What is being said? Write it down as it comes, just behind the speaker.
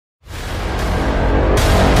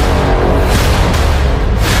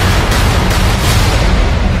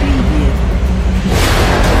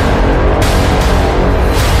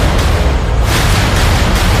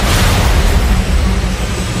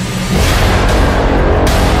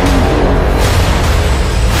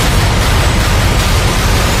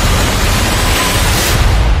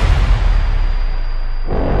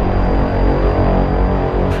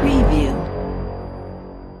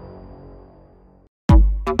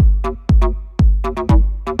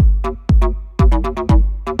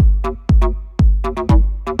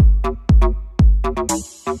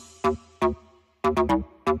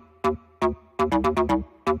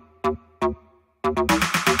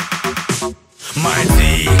My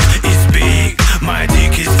dick is big, my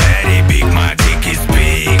dick is very big, my dick is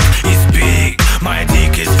big, my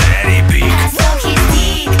dick is very big. I suck his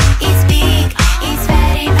dick, it's big, it's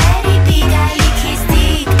very, very big. I lick his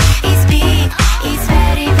dick, it's big, it's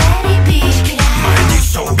very, very big. My dick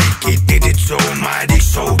so big, it did it so. My dick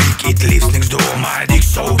so big, it lives next door. My dick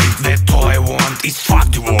so big, that all I want is fuck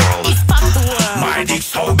the world. My dick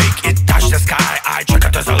so big, it touches the sky. I check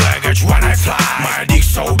it as a luggage when I fly. My dick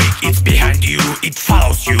so big, it's behind you, it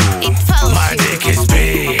follows you. My dick is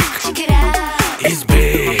big, Check it out, it's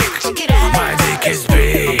big. check it out, My dick is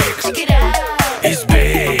big, check it out. it's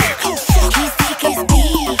big. His dick is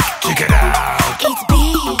big, Check it out, it's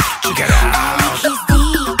big. check it out. His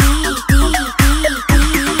dick,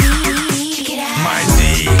 check it out. My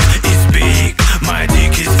dick is big, my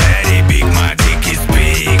dick is very big, my dick is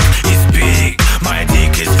big, my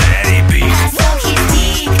dick is very big. I suck his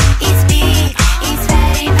dick, it's big, it's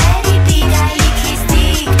very, very big. I lick his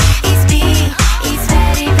dick, it's big, it's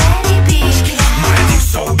very, very big. My dick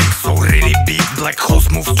so really big, black holes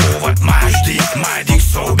move toward my dick. My dick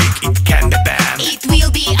so big, it can be banned. It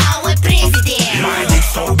will be our president. My dick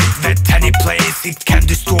so big that any place it can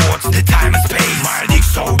distort the time and space. My dick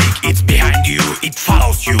so big, it's behind you, it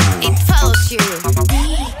follows you. It follows you.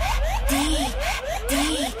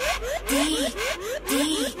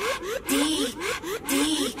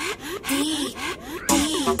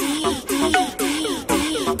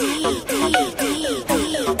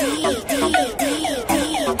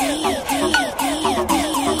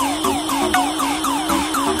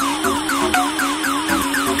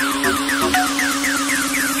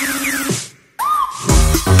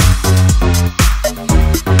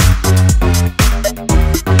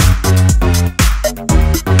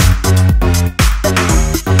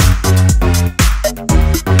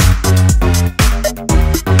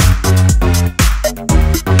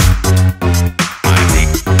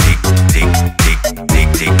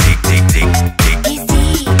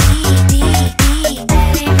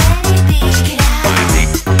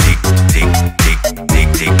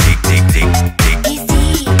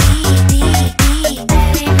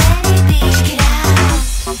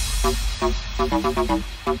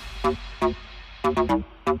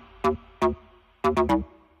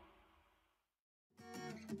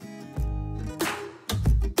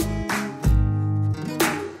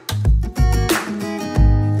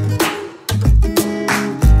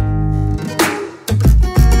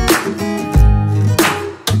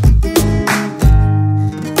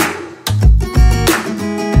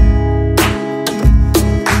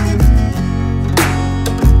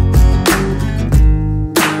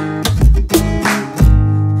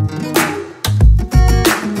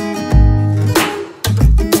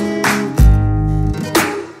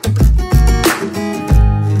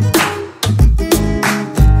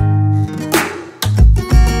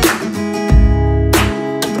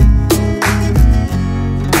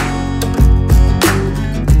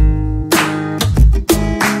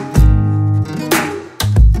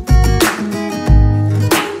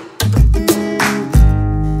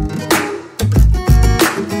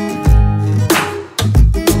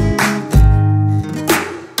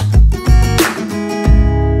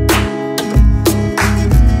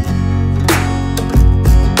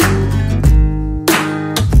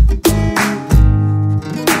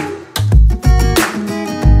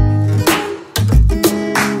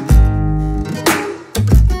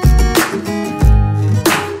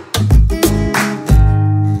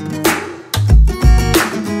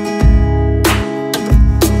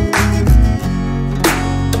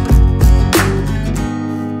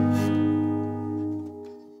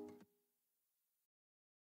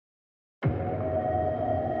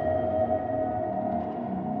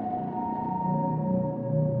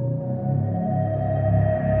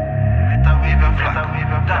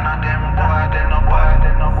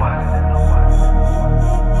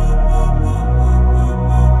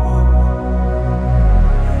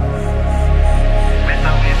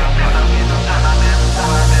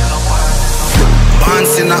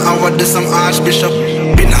 Do some archbishop.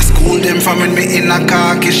 Been a school them from when me in a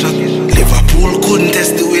khaki shot. Liverpool couldn't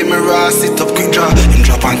test the way me raw sit up. Quick draw, him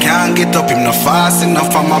drop and can't get up. Him not fast enough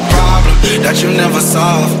for my problem that you never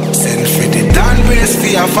solve. Send for the Dan race for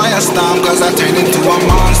a firestorm, cause I turn into a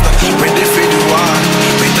monster. Ready for the war,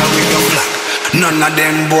 better with your flag. None of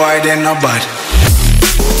them boy, they no bad.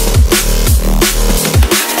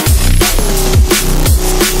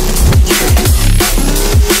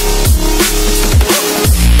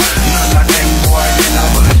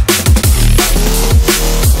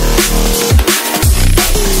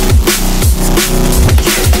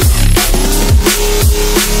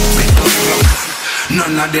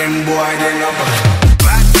 None of them boy, they no bad.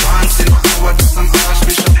 Back dancing, I do some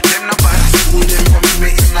archbishop. Them no bad. School them from me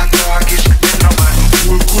in a Turkish. Them no bad.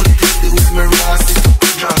 Fool couldn't test it with me Rossi.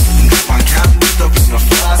 Drop and can't beat up in no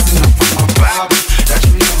fasting. Up on my Bible that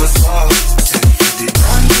you never saw. Send for the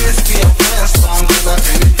Andres, be a fire song. Cause I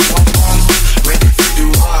tell it to my punk. Ready for the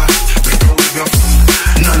war. Better with your fun.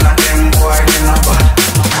 None of them boy, they no bad.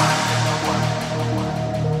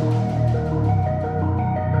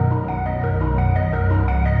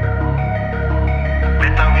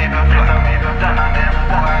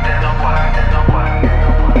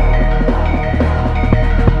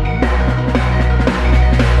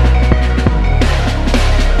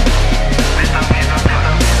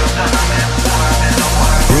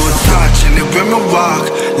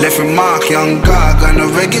 Left a mark, young gog on a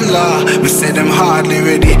regular. We say them hardly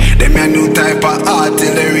ready. Them a new type of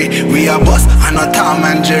artillery. We a boss and a Tom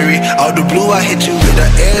and Jerry. Out the blue I hit you with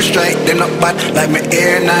an airstrike. Them not bad like my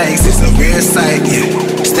Air Nikes. It's a rare sight, yeah.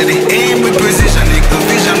 Steady aim with precision. Equal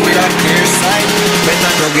vision with a clear sight.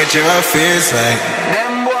 Better go get your affairs right.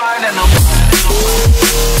 Them boy, they no bad.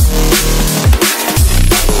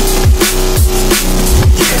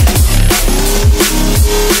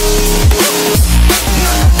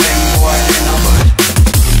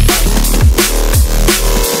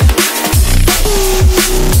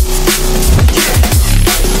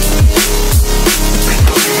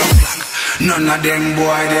 None of them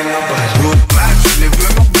boy, they no bad. Road back, live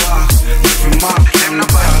with my bar. If you mark, them no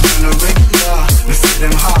bad. On a regular, we see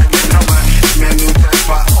them hard, them no bad. Me a new type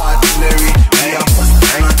of artillery. Me a bust,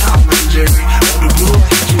 I'm a Tom and Jerry. All the blue,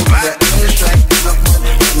 you with the airstrike. No bad,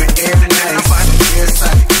 me air nice, no bad, clear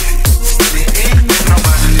sight. Steady aim, them no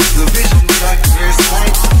bad. And it's the vision, we got clear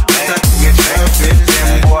sight. Better to get your fit,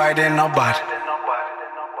 them boy, they no bad.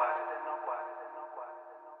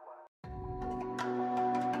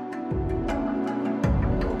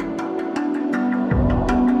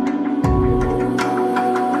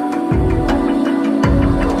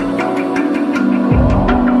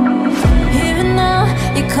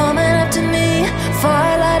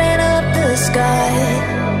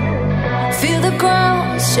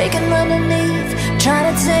 Shaking underneath,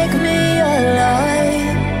 trying to take me alive.